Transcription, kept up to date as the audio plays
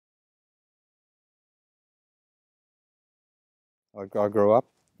I grew up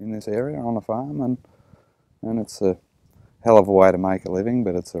in this area on a farm, and it's a hell of a way to make a living,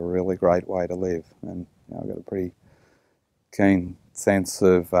 but it's a really great way to live. And I've got a pretty keen sense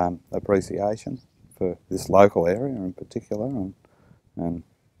of appreciation for this local area in particular, and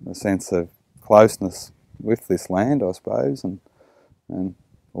a sense of closeness with this land, I suppose, and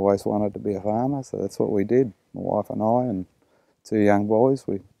always wanted to be a farmer, so that's what we did. My wife and I and two young boys,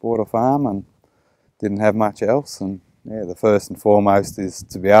 we bought a farm and didn't have much else, and yeah, the first and foremost is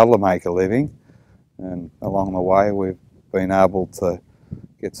to be able to make a living, and along the way we've been able to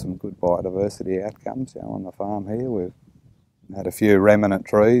get some good biodiversity outcomes. On the farm here we've had a few remnant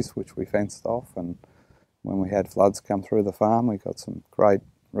trees which we fenced off, and when we had floods come through the farm we got some great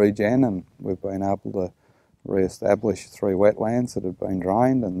regen, and we've been able to re-establish 3 wetlands that had been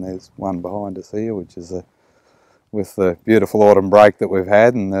drained, and there's one behind us here which is with the beautiful autumn break that we've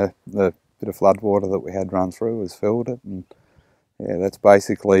had, and the bit of flood water that we had run through has filled it. And yeah,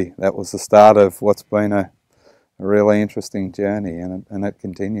 that was the start of what's been a really interesting journey, and it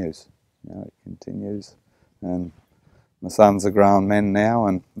continues. It continues, and my sons are grown men now,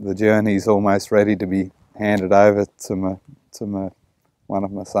 and the journey's almost ready to be handed over to one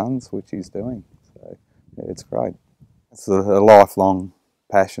of my sons, which he's doing. So yeah, it's great. It's a lifelong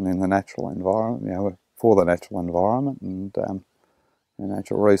passion in the natural environment, for the natural environment, and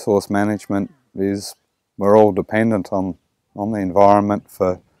natural resource management is, we're all dependent on the environment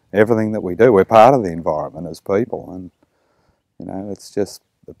for everything that we do. We're part of the environment as people, and it's just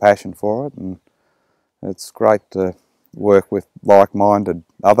the passion for it, and it's great to work with like-minded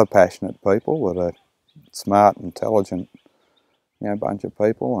other passionate people that are smart, intelligent, bunch of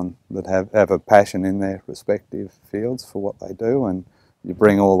people, and that have a passion in their respective fields for what they do, and you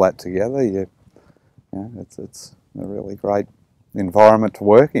bring all that together, it's a really great environment to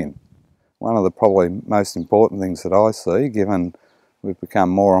work in. One of the probably most important things that I see, given we've become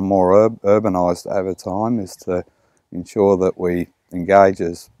more and more urbanised over time, is to ensure that we engage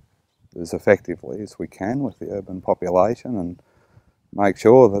as effectively as we can with the urban population, and make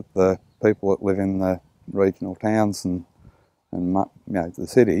sure that the people that live in the regional towns and the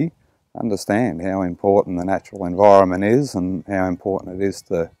city understand how important the natural environment is, and how important it is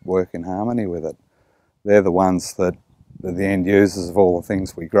to work in harmony with it. They're the ones that are the end users of all the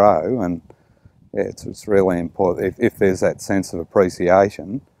things we grow, and yeah, it's really important. If there's that sense of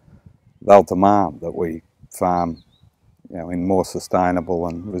appreciation, they'll demand that we farm in more sustainable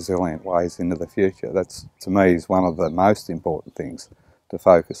and resilient ways into the future. That's, to me, is one of the most important things, to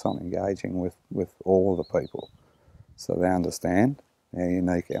focus on engaging with all of the people, so they understand how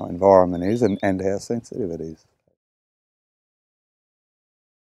unique our environment is, and how sensitive it is.